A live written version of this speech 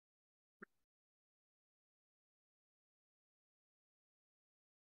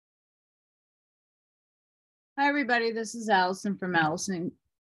Hi, everybody. This is Allison from Allison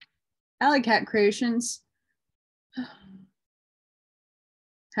Alleycat Creations.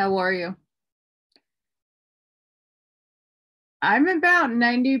 How are you? I'm about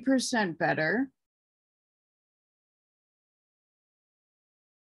 90% better.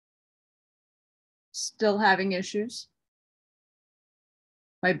 Still having issues.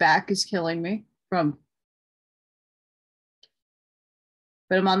 My back is killing me but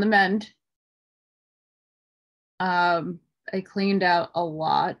I'm on the mend. I cleaned out a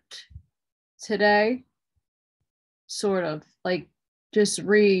lot today, sort of like just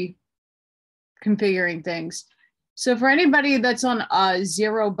reconfiguring things. So for anybody that's on a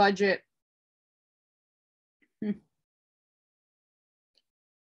zero budget,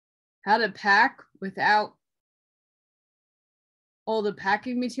 how to pack without all the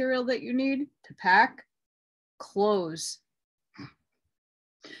packing material that you need to pack, clothes.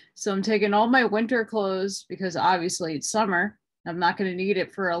 So I'm taking all my winter clothes because obviously it's summer. I'm not going to need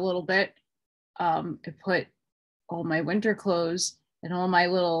it for a little bit. I put all my winter clothes and all my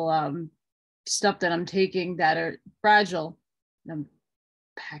little stuff that I'm taking that are fragile. And I'm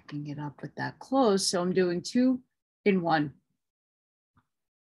packing it up with that clothes. So I'm doing 2 in 1.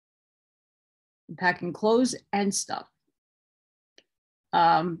 I'm packing clothes and stuff.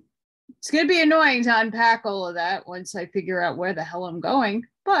 It's going to be annoying to unpack all of that once I figure out where the hell I'm going.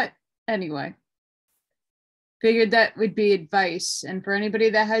 But anyway, figured that would be advice. And for anybody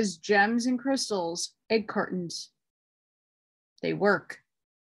that has gems and crystals, egg cartons, they work.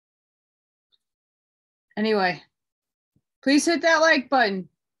 Anyway, please hit that like button.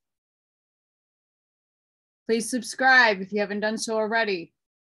 Please subscribe if you haven't done so already.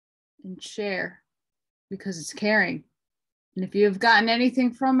 And share because it's caring. And if you have gotten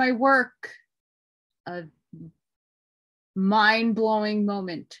anything from my work, a mind-blowing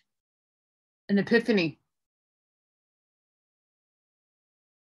moment, an epiphany,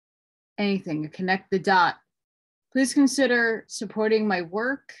 anything to connect the dot, please consider supporting my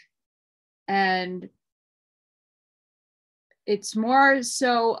work. And it's more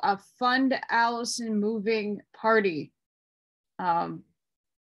so a Fund Allison moving party. I'm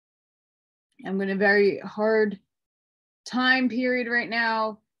in a very hard time period right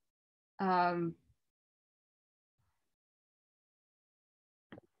now.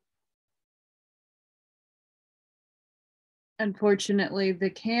 Unfortunately,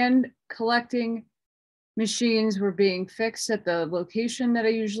 the can collecting machines were being fixed at the location that I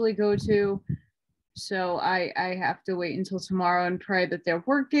usually go to. So I have to wait until tomorrow and pray that they're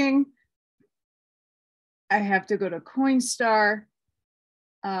working. I have to go to Coinstar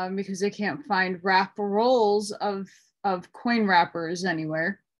because I can't find wrapper rolls of coin wrappers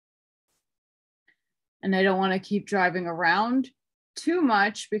anywhere. And I don't want to keep driving around too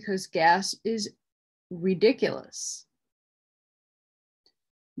much because gas is ridiculous.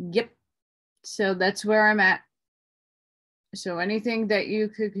 Yep. So that's where I'm at. So anything that you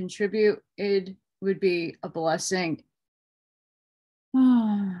could contribute, it would be a blessing.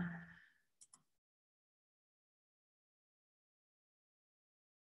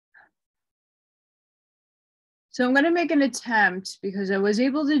 So I'm going to make an attempt because I was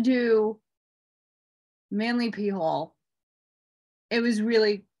able to do Manly P Hall. It was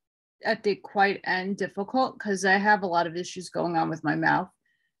really at the quite end difficult because I have a lot of issues going on with my mouth.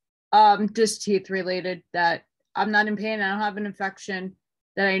 Just teeth related that I'm not in pain. I don't have an infection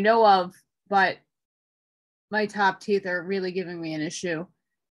that I know of, but my top teeth are really giving me an issue.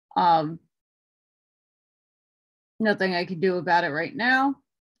 Nothing I can do about it right now.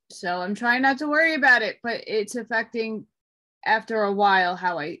 So I'm trying not to worry about it, but it's affecting after a while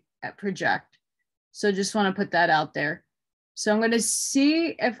how I project. So just want to put that out there. So I'm going to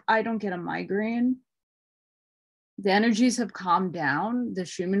see if I don't get a migraine. The energies have calmed down. The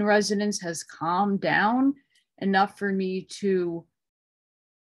Schumann resonance has calmed down enough for me to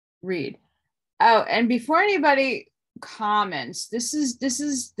read. Oh, and before anybody comments, this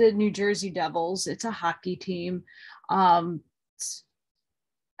is the New Jersey Devils. It's a hockey team.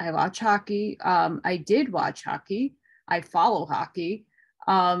 I watch hockey. I did watch hockey. I follow hockey.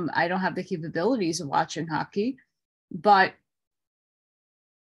 I don't have the capabilities of watching hockey, but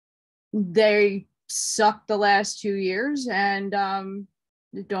they sucked the last 2 years, and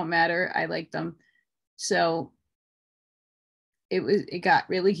it don't matter. I like them. So it got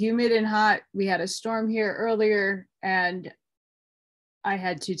really humid and hot. We had a storm here earlier, and I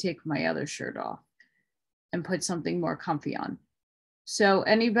had to take my other shirt off and put something more comfy on. So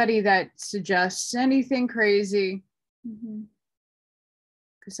anybody that suggests anything crazy,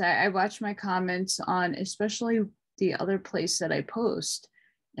 because I watch my comments on especially the other place that I post,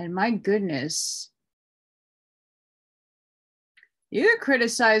 and my goodness, You can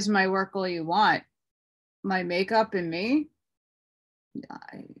criticize my work all you want. My makeup and me,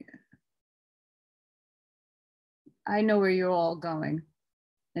 I know where you're all going,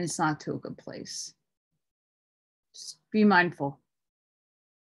 and it's not to a good place. Just be mindful.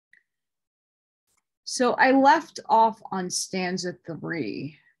 So I left off on stanza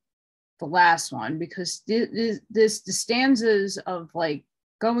 3, the last one, because the stanzas of like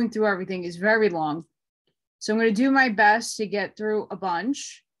going through everything is very long. So I'm going to do my best to get through a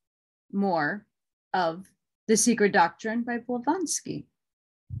bunch more of The Secret Doctrine by Blavatsky.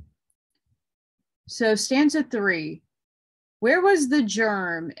 So stanza 3, where was the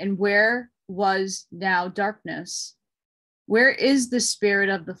germ and where was now darkness? Where is the spirit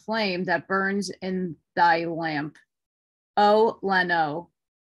of the flame that burns in thy lamp? O Leno,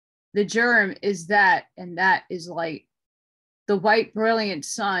 the germ is that, and that is light, the white brilliant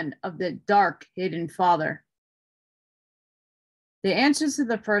sun of the dark hidden father. The answers to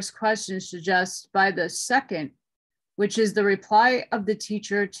the first question suggest by the second, which is the reply of the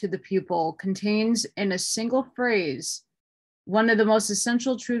teacher to the pupil, contains in a single phrase one of the most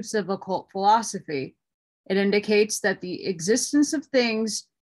essential truths of occult philosophy. It indicates that the existence of things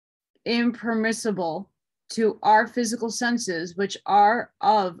impermissible to our physical senses, which are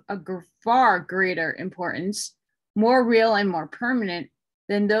of a far greater importance, more real and more permanent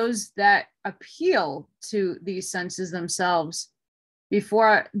than those that appeal to these senses themselves.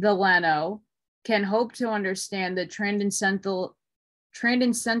 Before the Leno can hope to understand the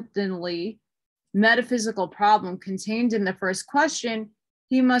transcendently metaphysical problem contained in the first question,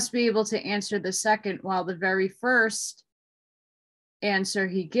 he must be able to answer the second, while the very first answer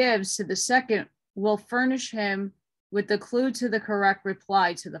he gives to the second will furnish him with the clue to the correct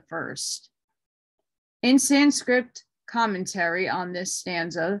reply to the first. In Sanskrit commentary on this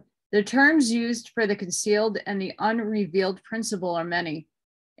stanza, the terms used for the concealed and the unrevealed principle are many.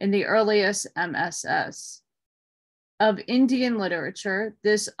 In the earliest MSS of Indian literature,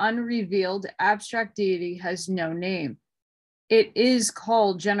 this unrevealed abstract deity has no name. It is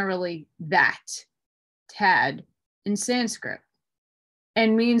called generally that, tad, in Sanskrit,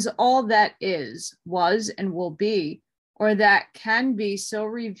 and means all that is, was, and will be, or that can be so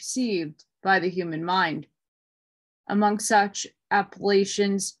received by the human mind. Among such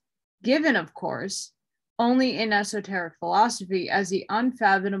appellations, given, of course, only in esoteric philosophy as the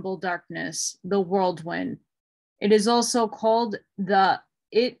unfathomable darkness, the whirlwind. It is also called the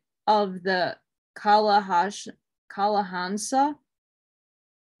it of the Kalahamsa,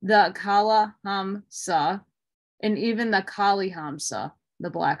 the Kalahamsa, and even the Kalihamsa, the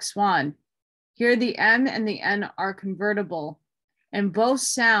black swan. Here the M and the N are convertible, and both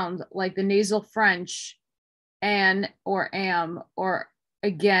sound like the nasal French an or am, or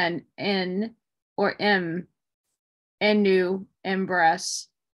again in or im, enu, embrace.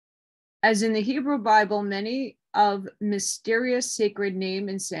 As in the Hebrew Bible, many of mysterious sacred name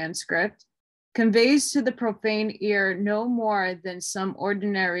in Sanskrit conveys to the profane ear no more than some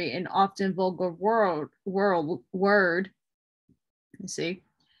ordinary and often vulgar word, see,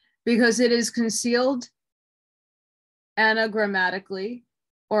 because it is concealed anagrammatically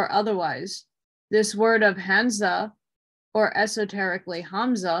or otherwise. This word of Hansa, or esoterically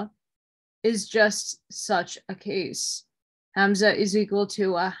Hamza, is just such a case. Hamza is equal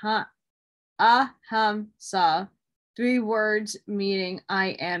to ahamsa, 3 words meaning I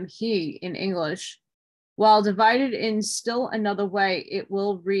am he in English. While divided in still another way, it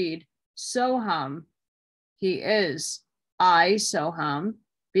will read Soham, he is, I, Soham,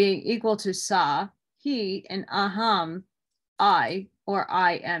 being equal to Sa, he, and Aham, I, or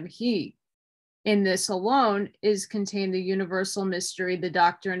I am he. In this alone is contained the universal mystery, the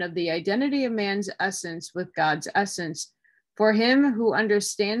doctrine of the identity of man's essence with God's essence. For him who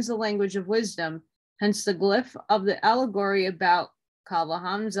understands the language of wisdom, hence the glyph of the allegory about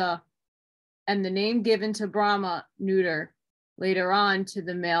Kalahamsa, and the name given to Brahma, neuter, later on to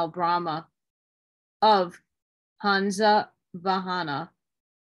the male Brahma, of Hansa Vahana,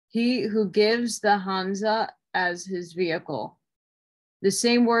 he who gives the Hansa as his vehicle. The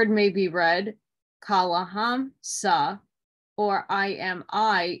same word may be read Kalahamsa, or I am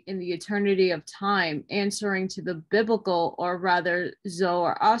I in the eternity of time, answering to the biblical, or rather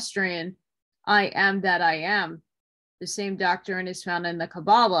Zoroastrian, I am that I am. The same doctrine is found in the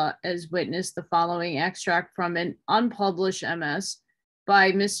Kabbalah, as witness the following extract from an unpublished MS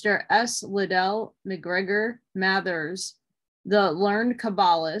by Mr. S. Liddell McGregor Mathers, the learned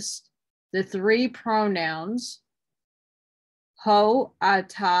Kabbalist. The 3 pronouns, Ho,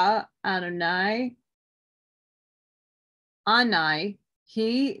 Ata, Anai, Anai,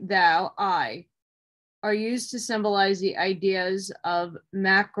 he, thou, I, are used to symbolize the ideas of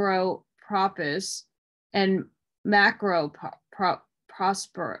macro-propos and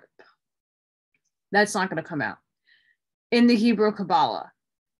macro-prosper. That's not going to come out. In the Hebrew Kabbalah,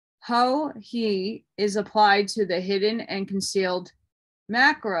 ho, he is applied to the hidden and concealed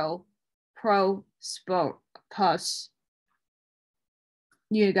macro pros.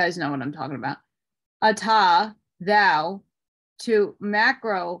 You guys know what I'm talking about. Ata, thou, to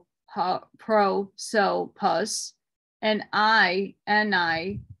macro prosopos, and I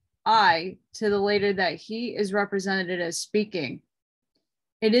to the later that he is represented as speaking.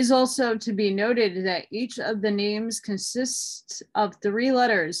 It is also to be noted that each of the names consists of 3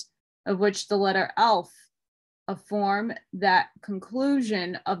 letters, of which the letter Aleph, a form that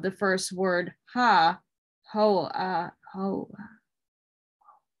conclusion of the first word ha, ho.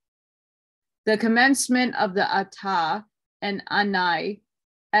 The commencement of the ata and anai,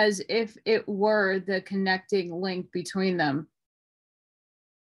 as if it were the connecting link between them.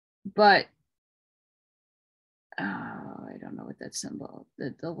 But I don't know what that symbol,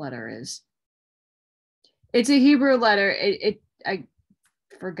 the letter is. It's a Hebrew letter. I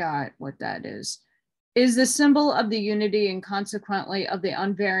forgot what that is the symbol of the unity and consequently of the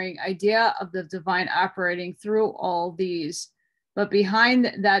unvarying idea of the divine operating through all these. But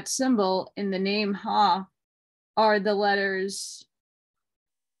behind that symbol in the name Ha are the letters,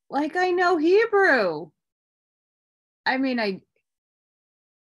 like I know Hebrew. I mean,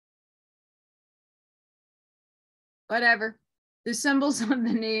 whatever. The symbols of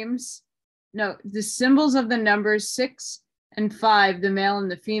the names, no, the symbols of the numbers 6 and 5, the male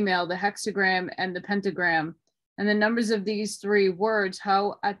and the female, the hexagram and the pentagram, and the numbers of these 3 words,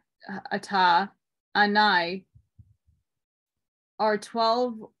 ho, ata, anai, are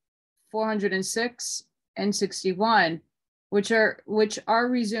 12, 406, and 61, which are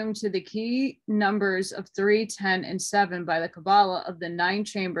resumed to the key numbers of 3, 10, and 7 by the Kabbalah of the 9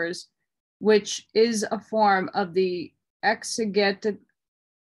 chambers, which is a form of the exegetical,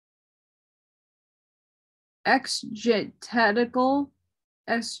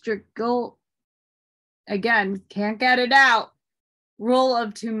 again, can't get it out, rule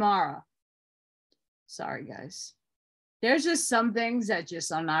of tomorrow. Sorry, guys. There's just some things that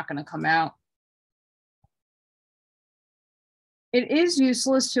just are not going to come out. It is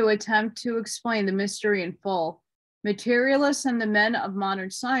useless to attempt to explain the mystery in full. Materialists and the men of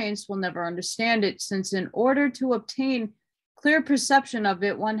modern science will never understand it, since in order to obtain clear perception of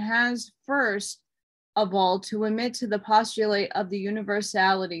it, one has first of all to admit to the postulate of the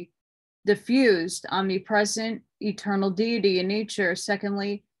universality, diffused, omnipresent, eternal deity in nature.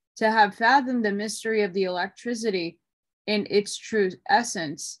 Secondly, to have fathomed the mystery of the electricity in its true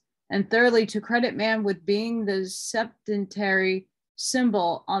essence. And thirdly, to credit man with being the septenary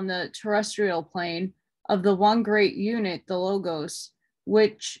symbol on the terrestrial plane of the one great unit, the Logos,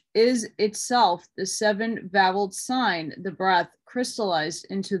 which is itself the 7-voweled sign, the breath, crystallized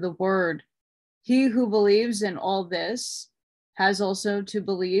into the word. He who believes in all this has also to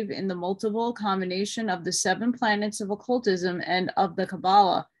believe in the multiple combination of the 7 planets of occultism and of the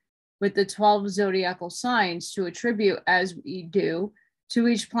Kabbalah, with the 12 zodiacal signs, to attribute, as we do, to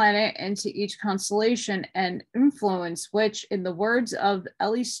each planet and to each constellation and influence, which, in the words of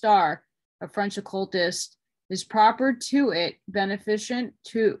Elie Starr, a French occultist, is proper to it, beneficent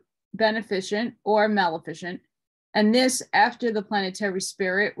or maleficent, and this after the planetary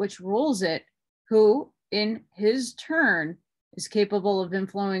spirit which rules it, who, in his turn, is capable of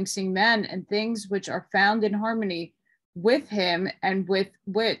influencing men and things which are found in harmony with him and with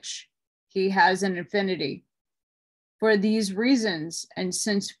which he has an affinity. For these reasons, and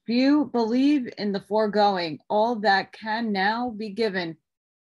since few believe in the foregoing, all that can now be given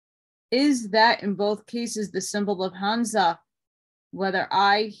is that in both cases the symbol of Hansa, whether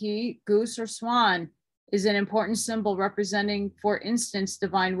I, he, goose, or swan, is an important symbol representing, for instance,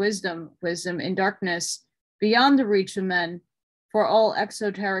 divine wisdom, wisdom in darkness, beyond the reach of men. For all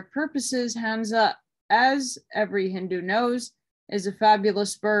exoteric purposes, Hansa, as every Hindu knows, is a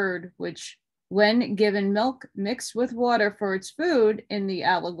fabulous bird, which, when given milk mixed with water for its food in the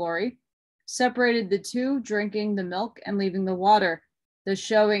allegory, separated the two, drinking the milk and leaving the water, thus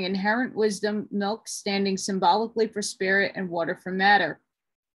showing inherent wisdom, milk standing symbolically for spirit and water for matter.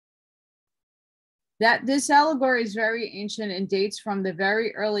 That this allegory is very ancient and dates from the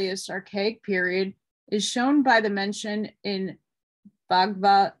very earliest archaic period is shown by the mention in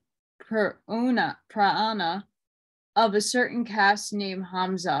Bhagavad Prana of a certain caste named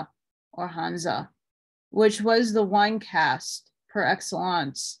Hamza or Hansa, which was the one caste per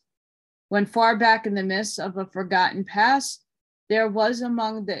excellence. When far back in the midst of a forgotten past, there was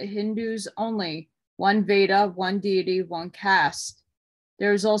among the Hindus only one Veda, one deity, one caste.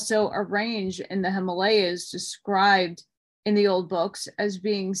 There is also a range in the Himalayas described in the old books as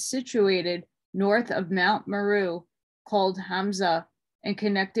being situated north of Mount Meru, called Hamza, and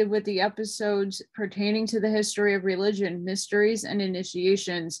connected with the episodes pertaining to the history of religion, mysteries, and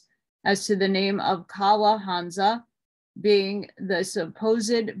initiations, as to the name of Kala Hansa, being the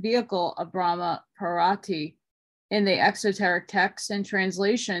supposed vehicle of Brahma Parati. In the exoteric texts and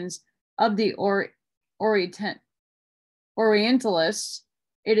translations of the Orientalists,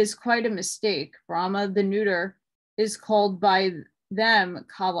 it is quite a mistake. Brahma, the neuter, is called by them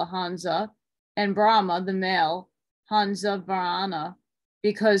Kala Hansa, and Brahma, the male, Hansa Varana,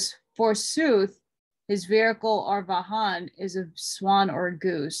 because forsooth his vehicle or vahan is a swan or a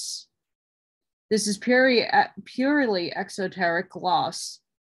goose. This is purely exoteric gloss.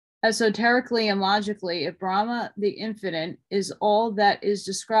 Esoterically and logically, if Brahma, the infinite, is all that is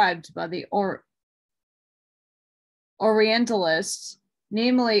described by the Orientalists,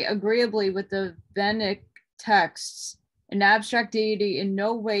 namely agreeably with the Vedic texts, an abstract deity in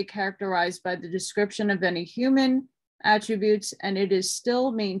no way characterized by the description of any human attributes, and it is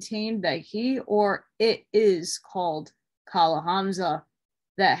still maintained that he or it is called Kalahamsa,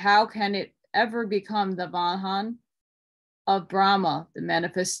 that how can it ever become the Vahan of Brahma, the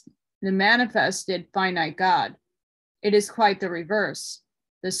manifested finite God? It is quite the reverse.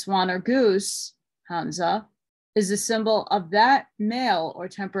 The swan or goose, Hansa, is the symbol of that male or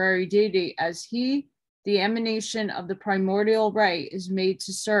temporary deity, as he, the emanation of the primordial ray, is made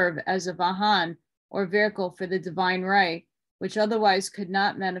to serve as a Vahan or vehicle for the divine ray, which otherwise could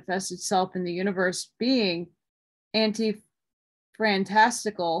not manifest itself in the universe, being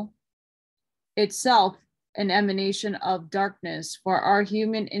anti-fantastical, itself an emanation of darkness for our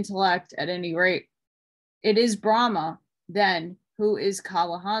human intellect at any rate. It is Brahma, then, who is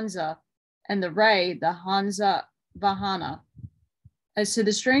Kalahansa, and the ray, the Hansa Vahana. As to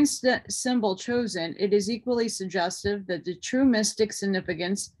the strange symbol chosen, it is equally suggestive that the true mystic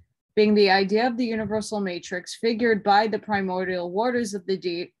significance, being the idea of the universal matrix figured by the primordial waters of the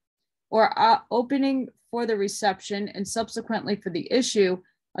deep, or opening for the reception and subsequently for the issue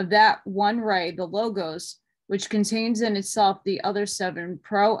of that one ray, the logos, which contains in itself the other 7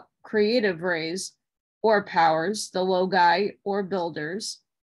 pro-creative rays or powers, the logi or builders.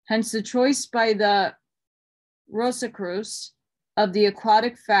 Hence the choice by the Rosicruce of the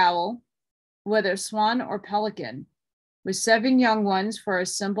aquatic fowl, whether swan or pelican, with 7 young ones for a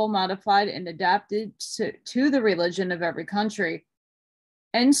symbol modified and adapted to the religion of every country.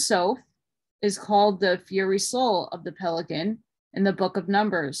 En Sof is called the fiery soul of the pelican in the Book of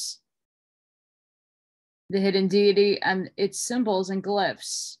Numbers, the hidden deity and its symbols and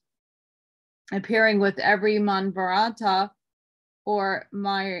glyphs, appearing with every Manvarata or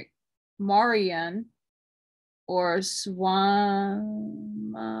Marian or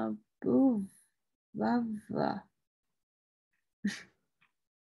Swamabhava,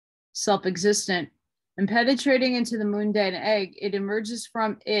 self-existent, and penetrating into the mundane egg, it emerges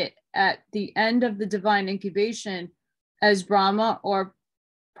from it at the end of the divine incubation as Brahma or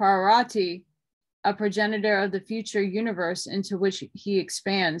Parvati, a progenitor of the future universe into which he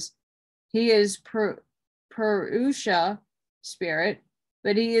expands. He is Purusha, spirit,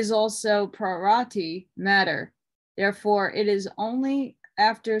 but he is also Parvati, matter. Therefore, it is only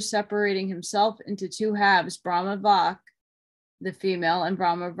after separating himself into 2 halves, Brahma Vak, the female, and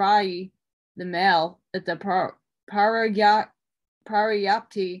Brahma Vayi, the male, that the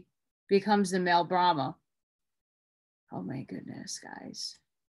Parayapti becomes the male Brahma. Oh my goodness, guys.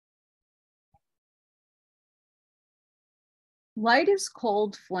 Light is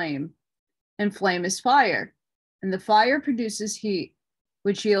cold flame, and flame is fire, and the fire produces heat,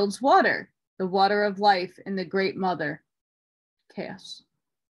 which yields water, the water of life in the great mother, chaos.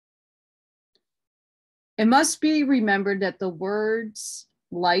 It must be remembered that the words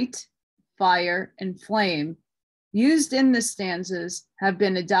light, fire, and flame used in the stanzas have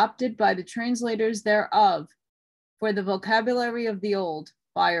been adopted by the translators thereof for the vocabulary of the old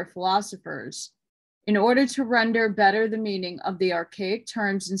fire philosophers, in order to render better the meaning of the archaic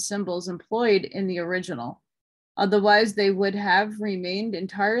terms and symbols employed in the original. Otherwise, they would have remained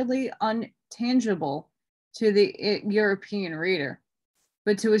entirely untangible to the European reader.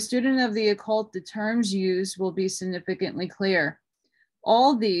 But to a student of the occult, the terms used will be significantly clear.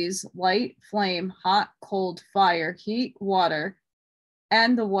 All these, light, flame, hot, cold, fire, heat, water,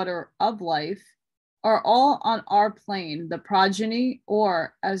 and the water of life, are all on our plane, the progeny,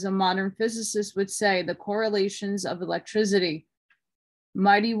 or as a modern physicist would say, the correlations of electricity,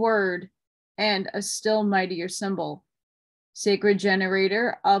 mighty word, and a still mightier symbol. sacred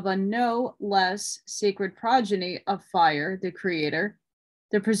generator of a no less sacred progeny of fire, the creator,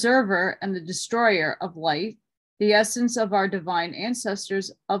 the preserver and the destroyer of light, the essence of our divine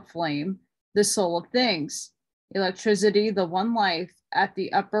ancestors of flame, the soul of things, electricity, the one life at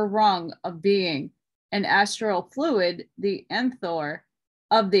the upper rung of being, and astral fluid, the enthor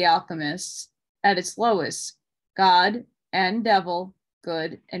of the alchemists at its lowest, God and devil,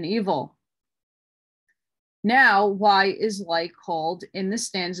 good and evil. Now, why is light called in the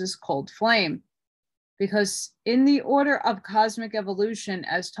stanzas cold flame? Because in the order of cosmic evolution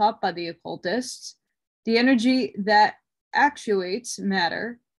as taught by the occultists, the energy that actuates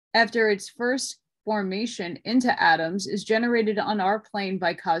matter after its first formation into atoms is generated on our plane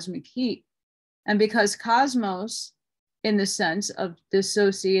by cosmic heat. And because cosmos, in the sense of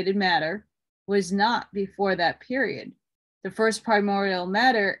dissociated matter, was not before that period, the first primordial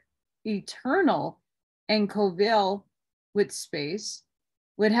matter, eternal and coeval with space,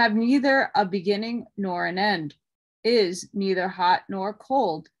 would have neither a beginning nor an end, is neither hot nor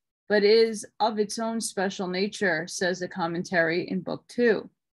cold, but is of its own special nature, says the commentary in Book 2.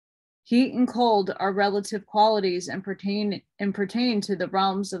 Heat and cold are relative qualities and pertain to the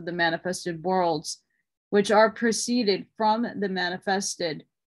realms of the manifested worlds, which are proceeded from the manifested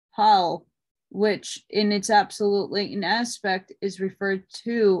Hal, which in its absolute latent aspect is referred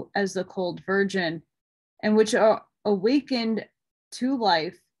to as the cold virgin, and which are awakened to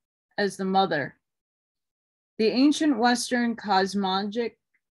life as the mother. The ancient Western cosmologic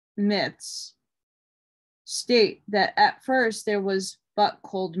myths state that at first there was but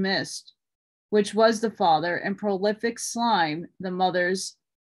cold mist, which was the father, and prolific slime, the mother's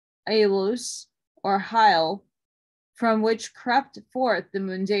alus or hyle, from which crept forth the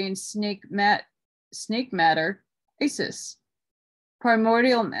mundane snake matter, Isis.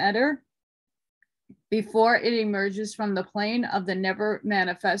 Primordial matter, before it emerges from the plane of the never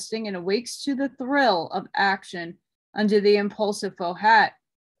manifesting and awakes to the thrill of action under the impulsive faux hat,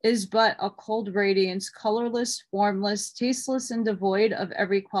 is but a cold radiance, colorless, formless, tasteless, and devoid of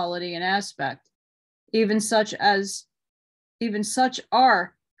every quality and aspect. Even such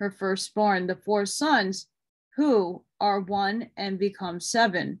are her firstborn, the four sons, who are one and become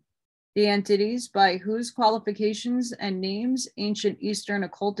seven. The entities by whose qualifications and names ancient Eastern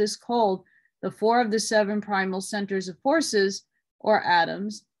occultists called the four of the seven primal centers of forces, or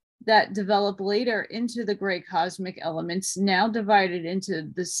atoms, that develop later into the great cosmic elements, now divided into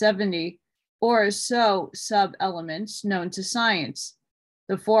the 70 or so sub-elements known to science.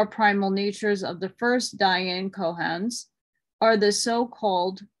 The four primal natures of the first Dayan Kohans are the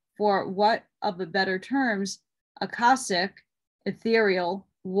so-called, for what of the better terms, akashic, ethereal,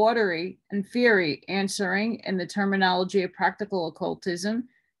 watery, and fiery, answering in the terminology of practical occultism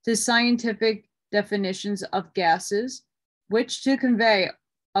to scientific definitions of gases, which to convey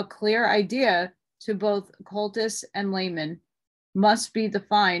a clear idea to both occultists and laymen must be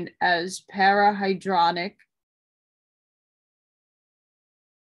defined as parahydrogenic,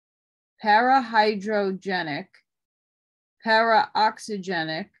 paraoxygenic,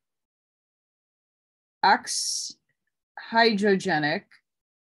 hydrogenic,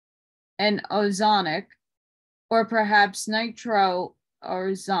 and ozonic, or perhaps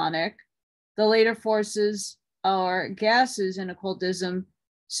nitro-ozonic. The later forces are gases in occultism,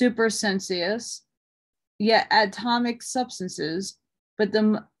 supersensuous, yet atomic substances, but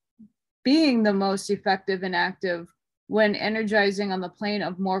being the most effective and active when energizing on the plane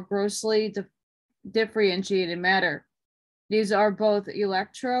of more grossly differentiated matter. These are both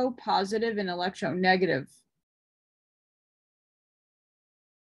electropositive and electronegative.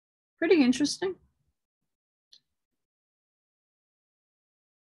 Pretty interesting.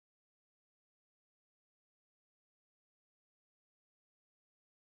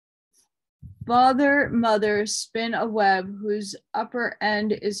 Father, mother, spin a web whose upper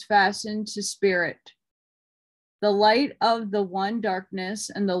end is fastened to spirit. The light of the one darkness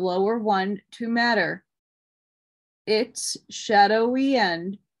and the lower one to matter. Its shadowy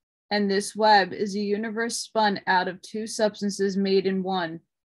end, and this web is a universe spun out of two substances made in one,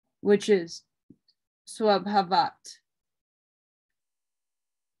 which is Swabhavat.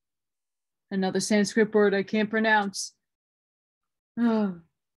 Another Sanskrit word I can't pronounce. Oh.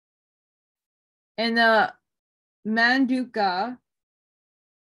 In the Mandaka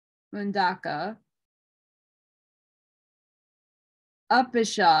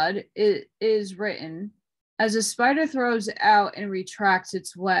Upanishad, it is written, as a spider throws out and retracts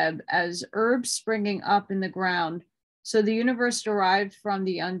its web as herbs springing up in the ground, so the universe derived from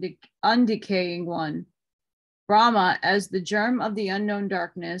the undecaying one. Brahma, as the germ of the unknown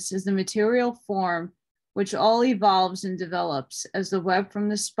darkness, is the material form which all evolves and develops, as the web from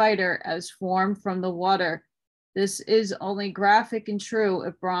the spider, as form from the water. This is only graphic and true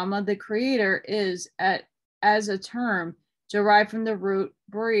if Brahma, the creator, is as a term derived from the root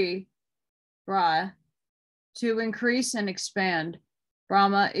bra, to increase and expand.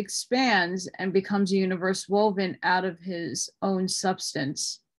 Brahma expands and becomes a universe woven out of his own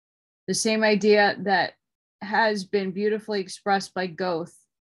substance. The same idea that has been beautifully expressed by Goethe,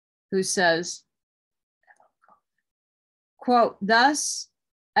 who says, quote, thus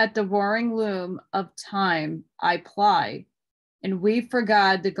at the roaring loom of time I ply, and weave for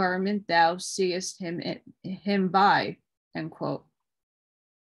God the garment thou seest him by, end quote.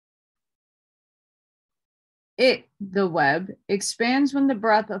 It, the web, expands when the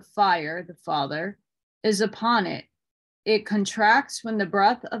breath of fire, the Father, is upon it. It contracts when the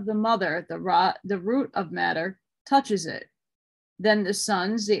breath of the Mother, the root of matter, touches it. Then the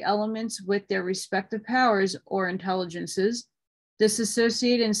sons, the elements with their respective powers or intelligences,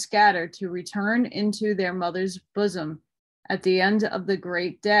 disassociate and scatter to return into their mother's bosom at the end of the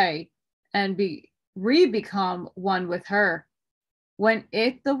great day and re-become one with her. When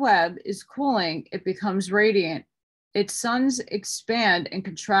it, the web, is cooling, it becomes radiant. Its sons expand and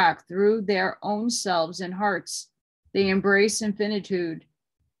contract through their own selves and hearts. They embrace infinitude.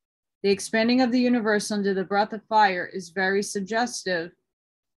 The expanding of the universe under the breath of fire is very suggestive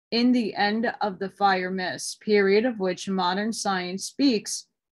in the end of the fire mist, period of which modern science speaks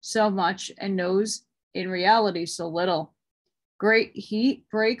so much and knows in reality so little. Great heat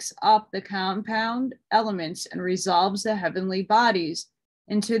breaks up the compound elements and resolves the heavenly bodies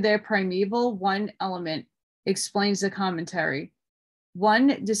into their primeval one element, explains the commentary.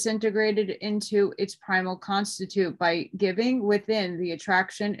 One disintegrated into its primal constitute by giving within the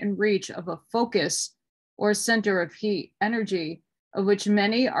attraction and reach of a focus or center of heat, energy, of which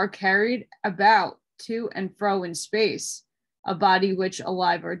many are carried about to and fro in space. A body which,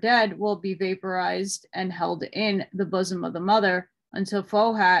 alive or dead, will be vaporized and held in the bosom of the mother until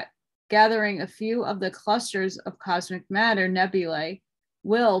Fohat, gathering a few of the clusters of cosmic matter nebulae,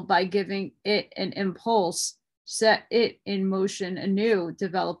 will, by giving it an impulse, set it in motion anew,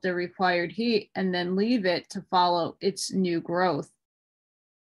 develop the required heat, and then leave it to follow its new growth.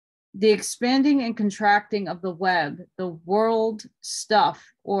 The expanding and contracting of the web, the world stuff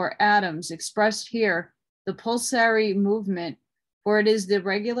or atoms expressed here, the pulsary movement, for it is the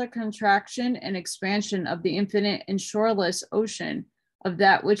regular contraction and expansion of the infinite and shoreless ocean of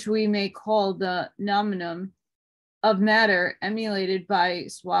that which we may call the nominum of matter, emulated by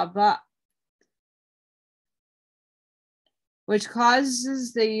Swabha, which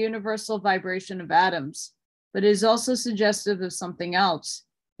causes the universal vibration of atoms, but is also suggestive of something else.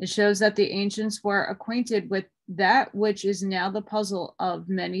 It shows that the ancients were acquainted with that which is now the puzzle of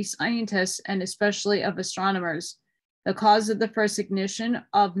many scientists and especially of astronomers, the cause of the first ignition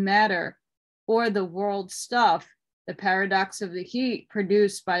of matter, or the world stuff, the paradox of the heat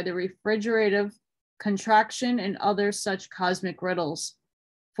produced by the refrigerative contraction and other such cosmic riddles.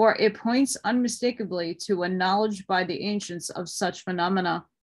 For it points unmistakably to a knowledge by the ancients of such phenomena.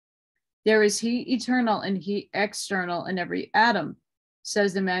 There is heat eternal and heat external in every atom,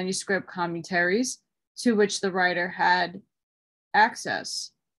 says the manuscript Commentaries, to which the writer had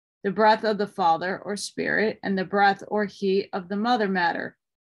access. The breath of the Father or Spirit and the breath or heat of the mother matter.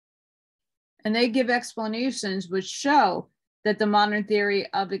 And they give explanations which show that the modern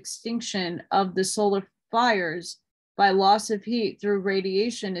theory of extinction of the solar fires by loss of heat through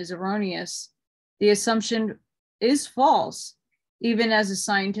radiation is erroneous. The assumption is false, even as a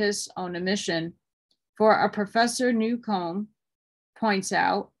scientist's own admission. For a Professor Newcomb points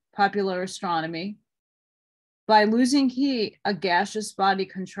out, Popular Astronomy, by losing heat, a gaseous body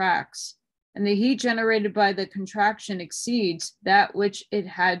contracts, and the heat generated by the contraction exceeds that which it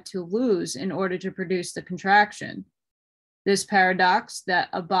had to lose in order to produce the contraction. This paradox that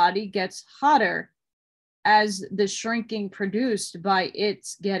a body gets hotter as the shrinking produced by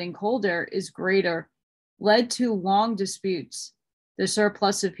its getting colder is greater, led to long disputes. The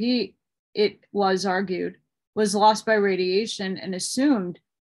surplus of heat, it was argued, was lost by radiation and assumed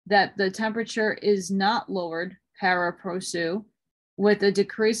that the temperature is not lowered para prosu with a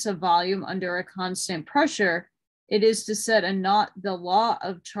decrease of volume under a constant pressure. It is to set a knot the law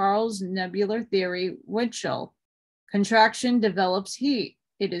of Charles' nebular theory, Winchell. Contraction develops heat,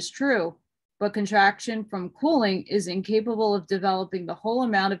 it is true, but contraction from cooling is incapable of developing the whole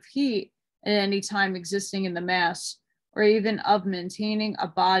amount of heat at any time existing in the mass, or even of maintaining a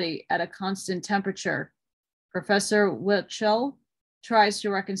body at a constant temperature. Professor Winchell tries to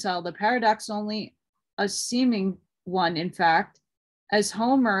reconcile the paradox, only a seeming one, in fact, as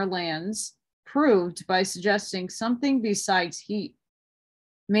Homer lands proved by suggesting something besides heat.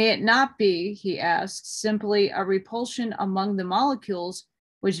 May it not be, he asks, simply a repulsion among the molecules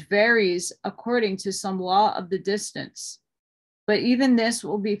which varies according to some law of the distance? But even this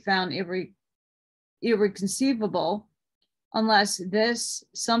will be found irreconceivable unless this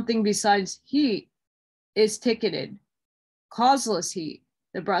something besides heat is ticketed. Causeless heat,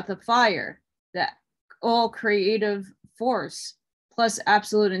 the breath of fire, the all creative force, plus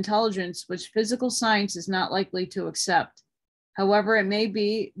absolute intelligence, which physical science is not likely to accept. However it may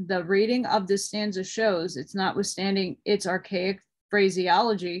be, the reading of this stanza shows, it's notwithstanding its archaic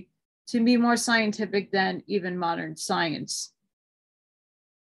phraseology, to be more scientific than even modern science.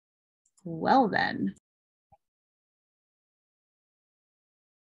 Well then.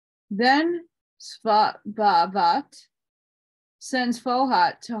 Then Svabhavat sends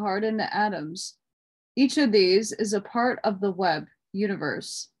Fohat to harden the atoms. Each of these is a part of the web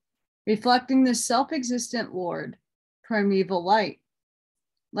universe, reflecting the self-existent Lord, primeval light.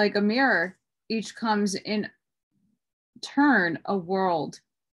 Like a mirror, each comes in turn a world.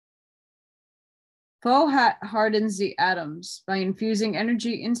 Fohat hardens the atoms by infusing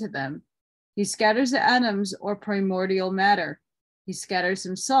energy into them. He scatters the atoms or primordial matter. He scatters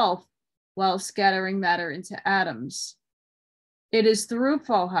himself while scattering matter into atoms. It is through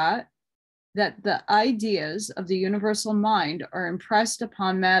Fohat that the ideas of the universal mind are impressed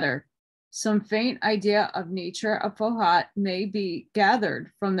upon matter. Some faint idea of nature of Fohat may be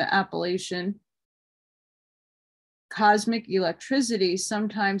gathered from the appellation cosmic electricity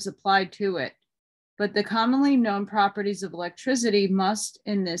sometimes applied to it, but the commonly known properties of electricity must,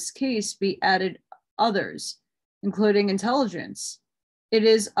 in this case, be added others, including intelligence. It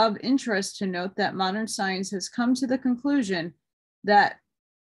is of interest to note that modern science has come to the conclusion that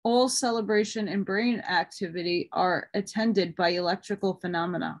all celebration and brain activity are attended by electrical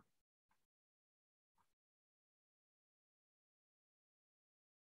phenomena.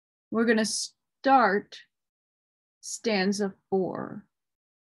 We're going to start stanza 4.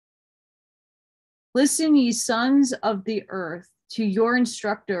 Listen, ye sons of the earth, to your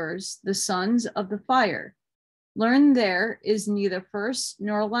instructors, the sons of the fire. Learn there is neither first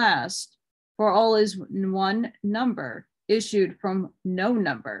nor last, for all is one number, issued from no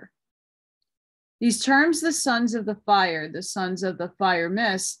number. These terms, the sons of the fire, the sons of the fire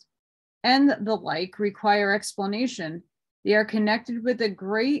mist, and the like, require explanation. They are connected with a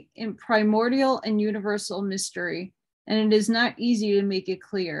great and primordial and universal mystery, and it is not easy to make it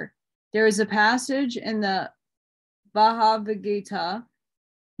clear. There is a passage in the Bhagavad Gita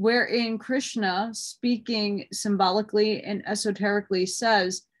wherein Krishna, speaking symbolically and esoterically,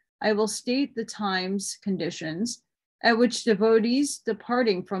 says, I will state the times, conditions, at which devotees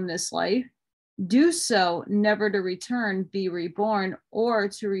departing from this life do so never to return, be reborn, or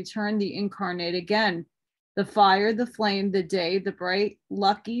to return the incarnate again. The fire, the flame, the day, the bright,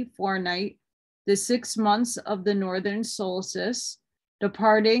 lucky forenight, the 6 months of the northern solstice,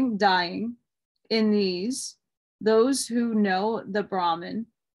 departing, dying. In these, those who know the Brahman,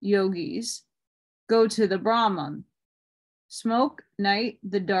 yogis, go to the Brahman. Smoke, night,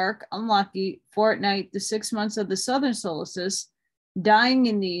 the dark, unlucky, fortnight, the 6 months of the southern solstice, dying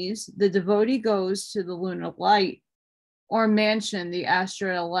in these, the devotee goes to the lunar light, or mansion, the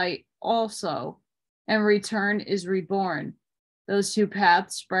astral light also, and return is reborn. Those two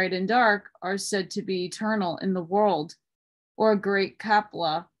paths, bright and dark, are said to be eternal in the world, or great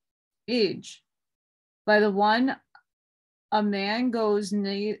Kapla age. By the one, a man goes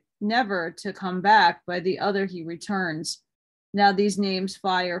never to come back, by the other he returns. Now these names,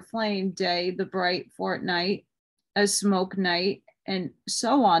 fire, flame, day, the bright fortnight, as smoke, night, and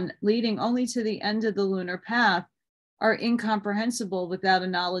so on, leading only to the end of the lunar path, are incomprehensible without a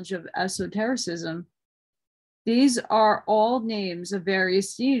knowledge of esotericism. These are all names of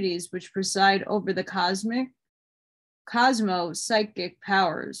various deities which preside over the cosmo-psychic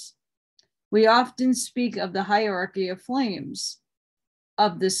powers. We often speak of the hierarchy of flames,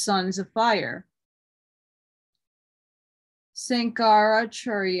 of the sons of fire.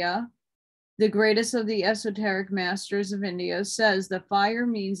 Sankaracharya, the greatest of the esoteric masters of India, says that fire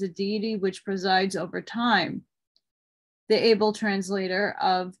means a deity which presides over time. The able translator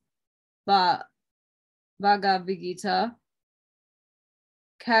of Bhagavad Gita,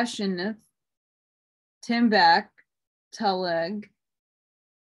 Kashinath, Timbak, Taleg,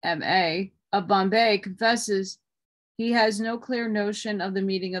 M.A. of Bombay, confesses he has no clear notion of the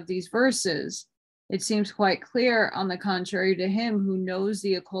meaning of these verses. It seems quite clear, on the contrary, to him who knows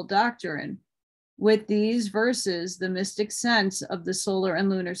the occult doctrine. With these verses, the mystic sense of the solar and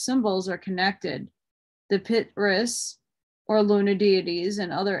lunar symbols are connected. The Pitris, or lunar deities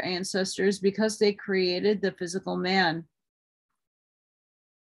and other ancestors because they created the physical man.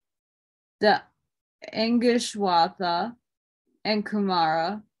 The Angishwatha and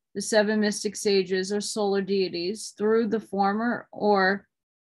Kumara, the 7 mystic sages or solar deities, through the former or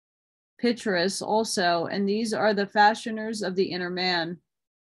Pitris also, and these are the fashioners of the inner man.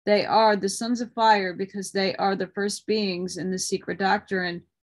 They are the sons of fire because they are the first beings in the secret doctrine.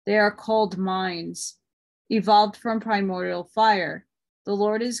 They are called minds, evolved from primordial fire. The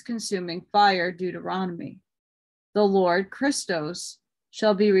Lord is consuming fire, Deuteronomy. The Lord, Christos,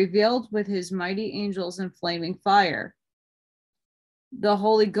 shall be revealed with his mighty angels in flaming fire. The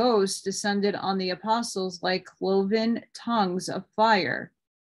Holy Ghost descended on the apostles like cloven tongues of fire.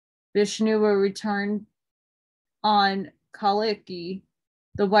 Vishnu will return on Kaliki,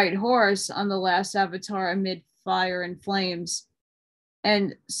 the white horse, on the last avatar amid fire and flames.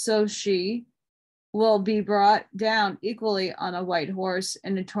 And Soshi will be brought down equally on a white horse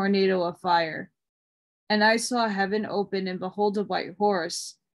in a tornado of fire. And I saw heaven open, and behold, a white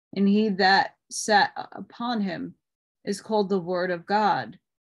horse, and he that sat upon him is called the Word of God.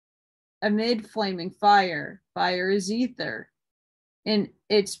 Amid flaming fire, fire is ether in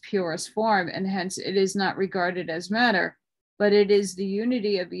its purest form, and hence it is not regarded as matter, but it is the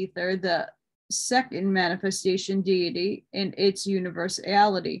unity of ether, the second manifestation deity in its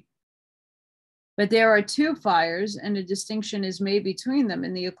universality. But there are 2 fires, and a distinction is made between them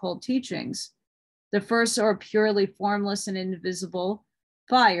in the occult teachings. The first are purely formless and invisible.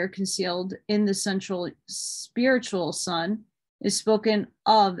 Fire concealed in the central spiritual sun is spoken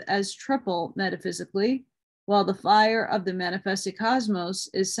of as triple metaphysically, while the fire of the manifested cosmos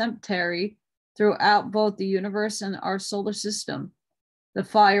is septary throughout both the universe and our solar system. The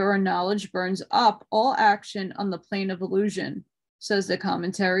fire or knowledge burns up all action on the plane of illusion, says the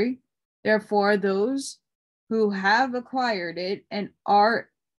commentary. Therefore, those who have acquired it and are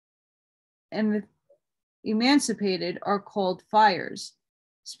emancipated are called fires.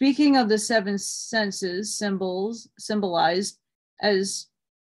 Speaking of the 7 senses, symbolized as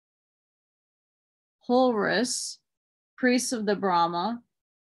Horus, priest of the Brahma,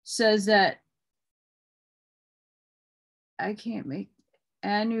 says that I can't make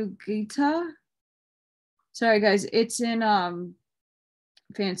Anugita. Sorry guys, it's in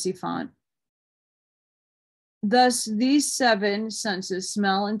fancy font. Thus, these 7 senses,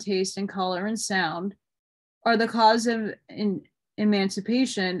 smell and taste and color and sound, are the cause of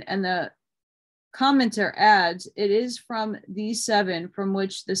emancipation, and the commenter adds, it is from these 7 from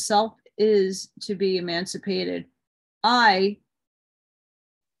which the self is to be emancipated. I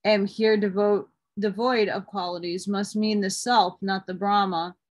am here devoid of qualities must mean the self, not the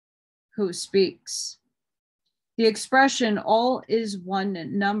Brahma who speaks. The expression all is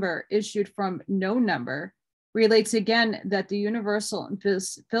one number issued from no number relates again that the universal and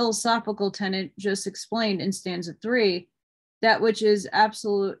philosophical tenet just explained in stanza 3, that which is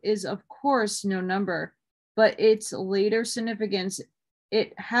absolute is of course no number, but its later significance,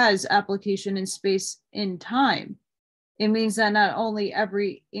 it has application in space in time. It means that not only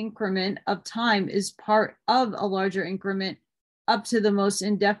every increment of time is part of a larger increment up to the most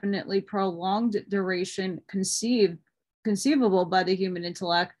indefinitely prolonged duration conceivable by the human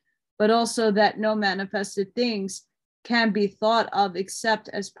intellect, but also that no manifested things can be thought of except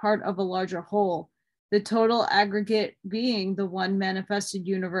as part of a larger whole, the total aggregate being the one manifested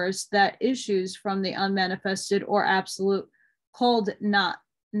universe that issues from the unmanifested or absolute, called not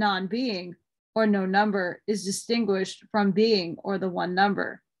non-being or no number, is distinguished from being or the one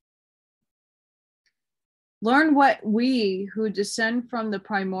number. Learn what we who descend from the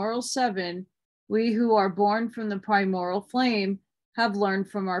primordial 7, we who are born from the primordial flame, have learned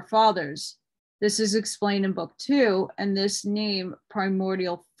from our fathers. This is explained in Book 2, and this name,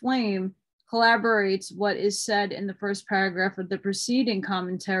 primordial flame, collaborates what is said in the first paragraph of the preceding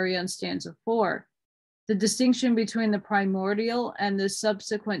commentary on stanza 4. The distinction between the primordial and the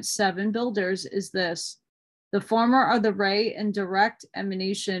subsequent 7 builders is this. The former are the ray and direct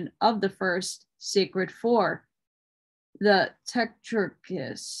emanation of the first sacred 4, the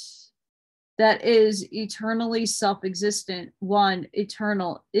Tetrarchus, that is eternally self-existent, one,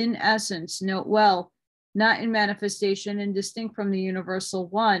 eternal, in essence, note well, not in manifestation and distinct from the universal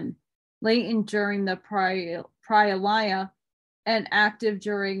one, latent during the Pralaya and active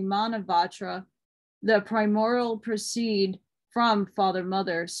during Manavatra. The primordial proceed from Father,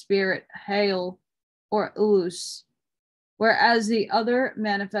 Mother, Spirit, Hail, or Us, whereas the other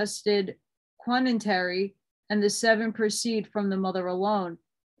manifested quantitary and the 7 proceed from the Mother alone.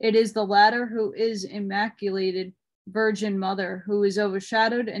 It is the latter who is immaculated Virgin Mother, who is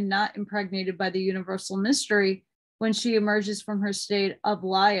overshadowed and not impregnated by the universal mystery, when she emerges from her state of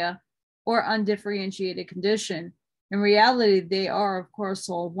laya, or undifferentiated condition. In reality, they are, of course,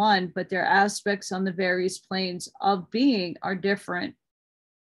 all one, but their aspects on the various planes of being are different.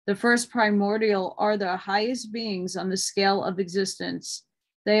 The first primordial are the highest beings on the scale of existence.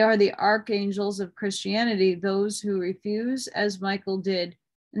 They are the archangels of Christianity, those who refuse, as Michael did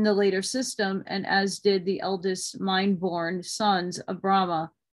in the later system, and as did the eldest mind-born sons of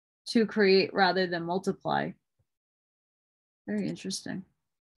Brahma, to create rather than multiply. Very interesting.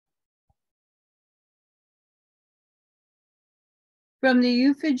 From the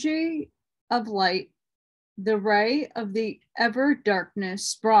effigy of light, the ray of the ever darkness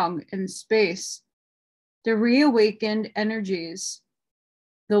sprung in space. The reawakened energies,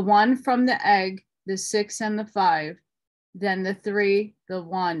 the one from the egg, the 6 and the 5, then the 3, the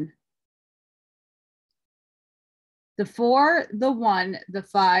 1. The 4, the 1, the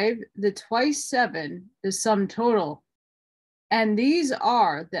 5, the twice 7, the sum total. And these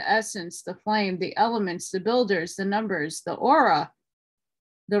are the essence, the flame, the elements, the builders, the numbers, the aura,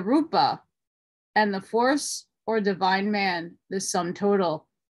 the rupa, and the force or divine man, the sum total.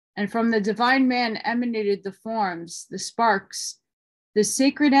 And from the divine man emanated the forms, the sparks, the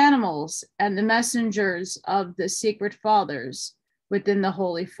sacred animals, and the messengers of the sacred fathers within the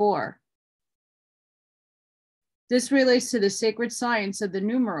holy four. This relates to the sacred science of the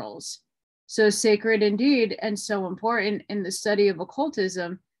numerals, so sacred indeed and so important in the study of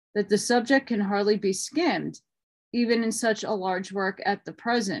occultism that the subject can hardly be skimmed, even in such a large work at the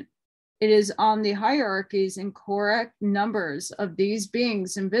present. It is on the hierarchies and correct numbers of these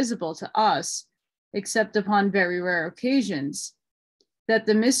beings invisible to us, except upon very rare occasions, that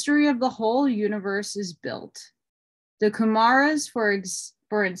the mystery of the whole universe is built. The Kumaras, for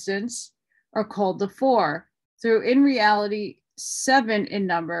instance, are called the four, though in reality 7 in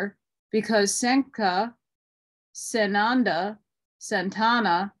number, because Sankha, Sananda,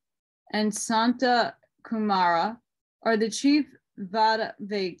 Santana, and Santa Kumara are the chief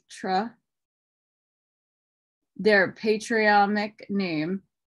Vadavatra, their patronymic name,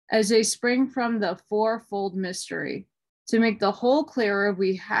 as they spring from the fourfold mystery. To make the whole clearer,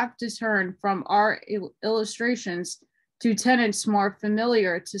 we have to turn from our illustrations to tenets more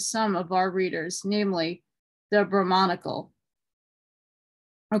familiar to some of our readers, namely the Brahmanical.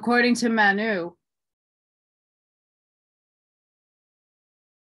 According to Manu,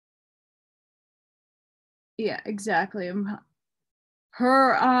 yeah, exactly.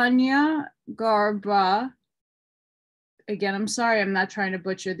 Hiranya Garbha, again, I'm sorry, I'm not trying to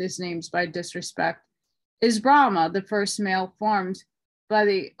butcher these names by disrespect, is Brahma, the first male formed by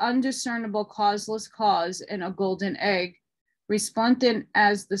the undiscernible causeless cause in a golden egg, resplendent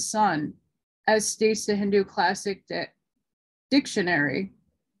as the sun, as states the Hindu classic dictionary.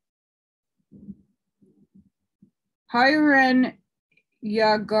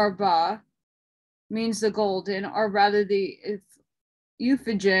 Hiranyagarbha means the golden, or rather the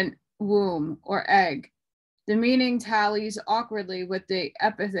effulgent womb or egg. The meaning tallies awkwardly with the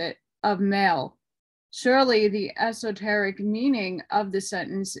epithet of male. Surely the esoteric meaning of the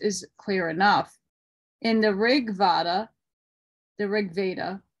sentence is clear enough. In the Rig Veda,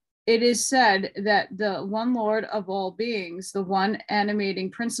 it is said that the one Lord of all beings, the one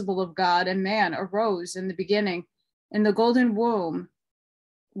animating principle of God and man, arose in the beginning in the golden womb,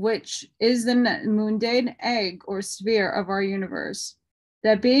 which is the mundane egg or sphere of our universe.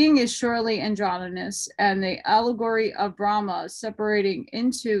 That being is surely androgynous, and the allegory of Brahma separating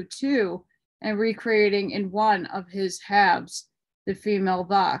into two and recreating in one of his halves, the female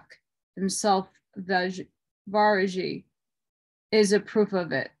Vak, himself Varaji, is a proof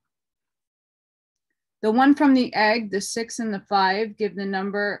of it. The one from the egg, the 6 and the 5, give the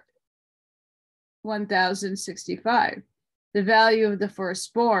number 1065. The value of the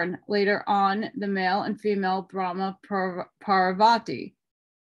firstborn, later on the male and female Brahma Parvati,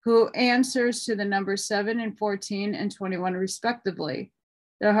 who answers to the number 7 and 14 and 21 respectively.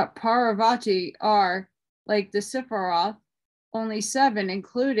 The Parvati are, like the Sipharoth, only 7,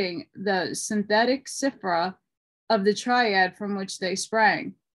 including the synthetic Sifra of the triad from which they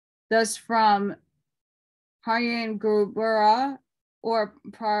sprang. Thus from Haryangarbha or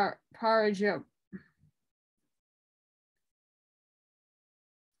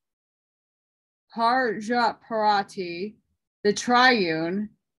Parjaparati, the triune,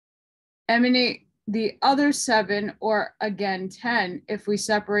 emanate the other 7, or again 10, if we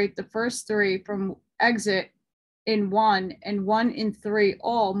separate the first 3 from exit in 1 and 1 in 3,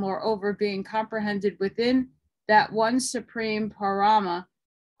 all moreover being comprehended within that one supreme parama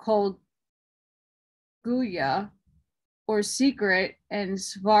called Guya, or secret, and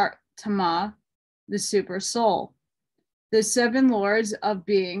Svartama, the super soul. The seven lords of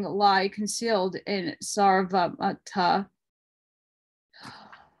being lie concealed in Sarvamata.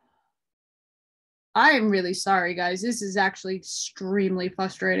 I am really sorry, guys. This is actually extremely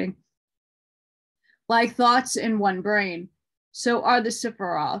frustrating. Like thoughts in one brain, so are the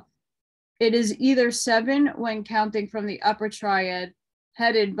Sephiroth. It is either 7 when counting from the upper triad,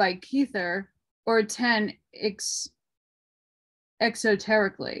 headed by Kether, or 10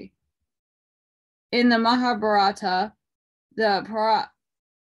 exoterically. In the Mahabharata, the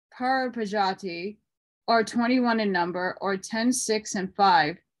Parapajati are 21 in number, or 10, 6, and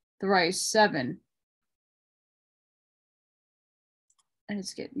 5, thrice 7. And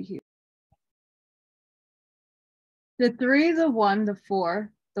it's getting huge. The 3, the 1, the 4,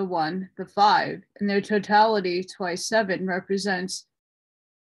 the 1, the 5, and their totality twice 7 represents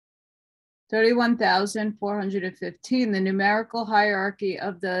 31,415, the numerical hierarchy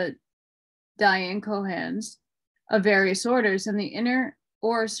of the Dayan Kohans of various orders and the inner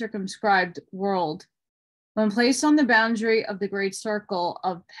or circumscribed world. When placed on the boundary of the great circle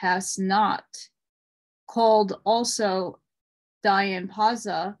of Pasnat, called also Dayan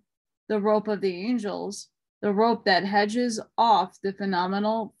Paza, the rope of the angels, the rope that hedges off the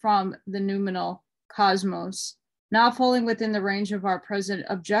phenomenal from the noumenal cosmos, not falling within the range of our present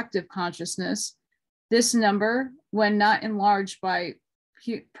objective consciousness, this number, when not enlarged by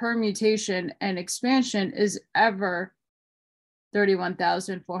permutation and expansion, is ever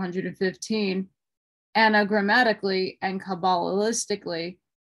 31,415, anagrammatically and kabbalistically,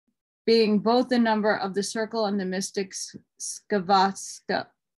 being both the number of the circle and the mystic Skavatskia.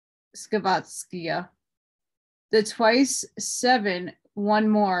 The twice 7, one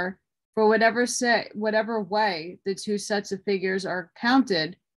more, for whatever way the two sets of figures are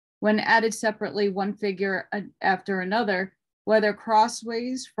counted, when added separately one figure after another, whether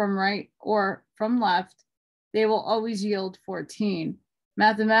crossways from right or from left, they will always yield 14.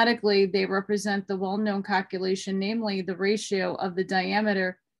 Mathematically, they represent the well-known calculation, namely the ratio of the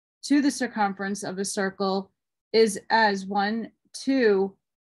diameter to the circumference of a circle is as 1 to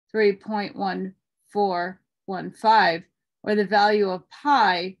 3.1415, or the value of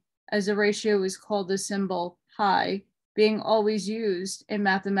pi, as the ratio is called the symbol pi, being always used in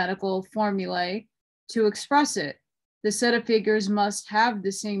mathematical formulae to express it. The set of figures must have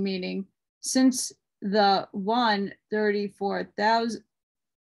the same meaning, since the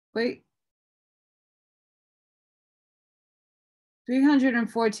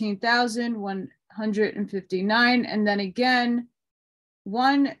and then again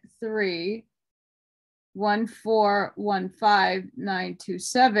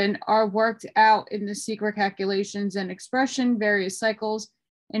 1,3,1,4,1,5,9,2,7 are worked out in the secret calculations and expression various cycles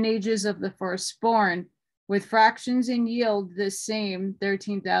and ages of the firstborn, with fractions and yield the same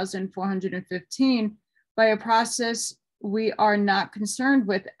 13,415 by a process we are not concerned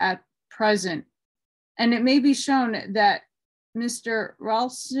with at present. And it may be shown that Mr.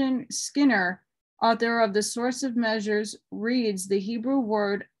 Ralston Skinner, author of The Source of Measures, reads the Hebrew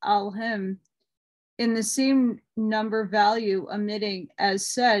word alhim in the same number value, omitting, as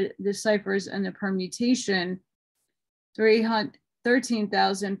said, the ciphers and the permutation,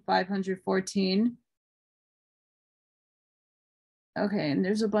 13,514. Okay, and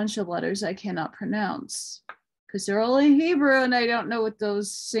there's a bunch of letters I cannot pronounce because they're all in Hebrew and I don't know what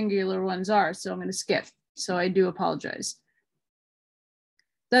those singular ones are, so I'm going to skip. So I do apologize.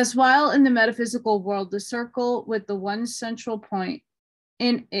 Thus, while in the metaphysical world, the circle with the one central point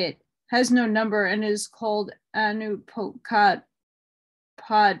in it has no number and is called Anupokad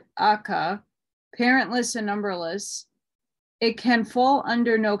Padaka, parentless and numberless, it can fall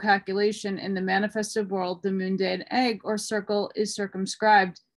under no calculation. In the manifested world, the mundane egg or circle is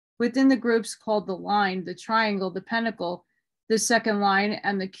circumscribed within the groups called the line, the triangle, the pentacle, the second line,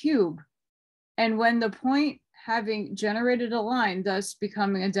 and the cube. And when the point, having generated a line, thus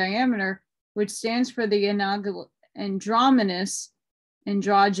becoming a diameter, which stands for the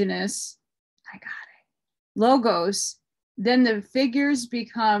androgynous, logos, then the figures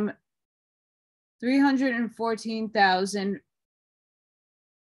become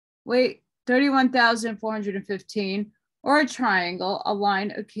 31,415, or a triangle, a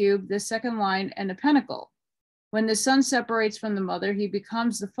line, a cube, the second line, and a pentacle. When the son separates from the mother, he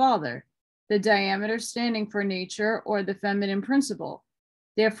becomes the father, the diameter standing for nature or the feminine principle.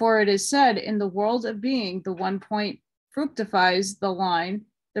 Therefore, it is said, in the world of being, the one point fructifies the line,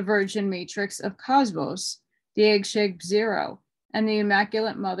 the virgin matrix of cosmos, the egg-shaped zero, and the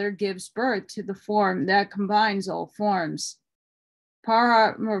Immaculate Mother gives birth to the form that combines all forms.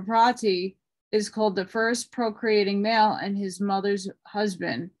 Paramarprati is called the first procreating male and his mother's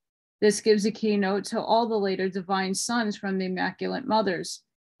husband. This gives a keynote to all the later divine sons from the Immaculate Mothers.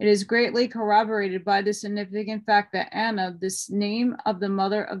 It is greatly corroborated by the significant fact that Anna, this name of the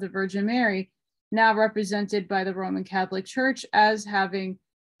mother of the Virgin Mary, now represented by the Roman Catholic Church as having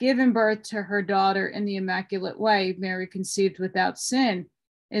given birth to her daughter in the Immaculate Way, Mary conceived without sin,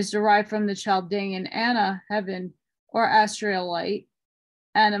 is derived from the Chaldean Anna, heaven, or astral light,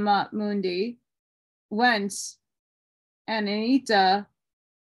 anima mundi, whence Ananita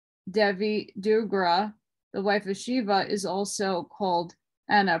Devi Durga, the wife of Shiva, is also called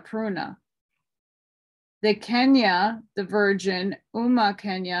Annapurna. The Kenya, the Virgin, Uma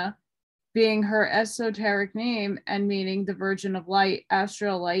Kenya, being her esoteric name and meaning the Virgin of Light,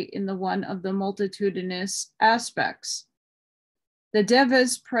 astral light in the one of the multitudinous aspects. The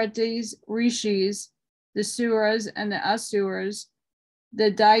Devas, Pretis, Rishis, the Suras and the Asuras,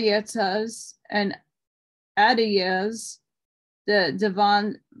 the Dayatas and Adiyas, the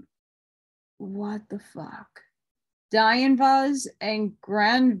Dayanvas and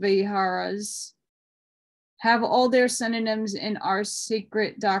Grandviharas have all their synonyms in our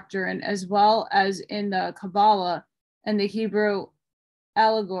secret doctrine, as well as in the Kabbalah and the Hebrew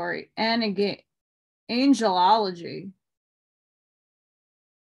allegory and angelology.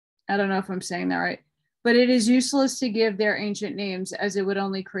 I don't know if I'm saying that right, but it is useless to give their ancient names as it would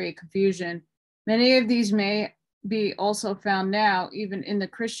only create confusion. Many of these may be also found now, even in the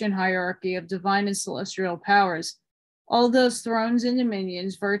Christian hierarchy of divine and celestial powers. All those thrones and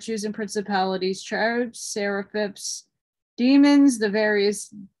dominions, virtues and principalities, cherubs, seraphims, demons, the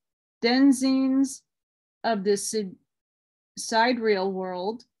various denizens of the sidereal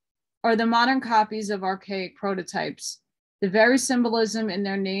world, are the modern copies of archaic prototypes. The very symbolism in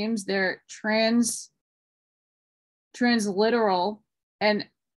their names, their transliteral and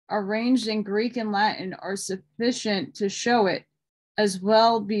arranged in Greek and Latin, are sufficient to show it, as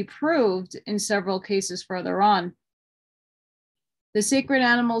well be proved in several cases further on. The sacred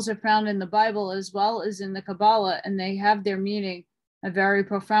animals are found in the Bible as well as in the Kabbalah, and they have their meaning, a very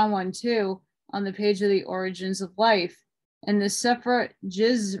profound one too, on the page of the Origins of Life. In the Sefer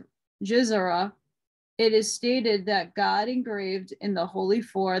Jizra, it is stated that God engraved in the Holy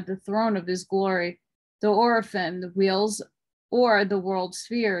Four the throne of his glory, the Oraphim, the wheels, or the world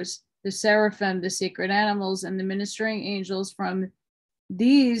spheres, the seraphim, the sacred animals, and the ministering angels. From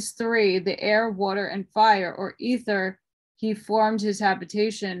these three, the air, water, and fire, or ether, he formed his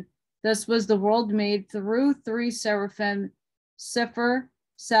habitation. Thus was the world made through three seraphim, Sefer,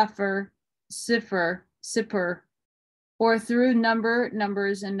 Sapphir, Sipper, or through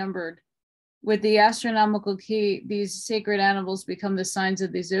numbers, and numbered. With the astronomical key, these sacred animals become the signs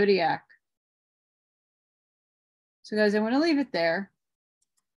of the zodiac. So guys, I'm going to leave it there.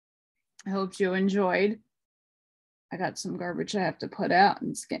 I hope you enjoyed. I got some garbage I have to put out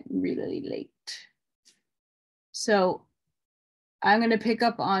and it's getting really late. So I'm going to pick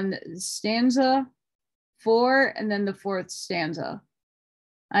up on stanza 4 and then the 4th stanza.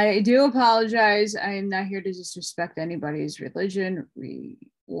 I do apologize. I am not here to disrespect anybody's religion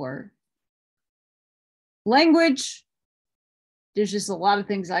or language. There's just a lot of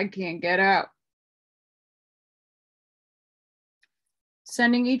things I can't get out.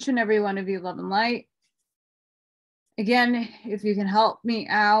 Sending each and every one of you love and light. Again, if you can help me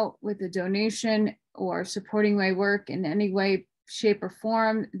out with a donation or supporting my work in any way, shape, or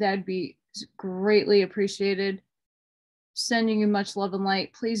form, that'd be greatly appreciated. Sending you much love and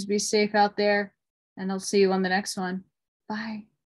light. Please be safe out there, and I'll see you on the next one. Bye.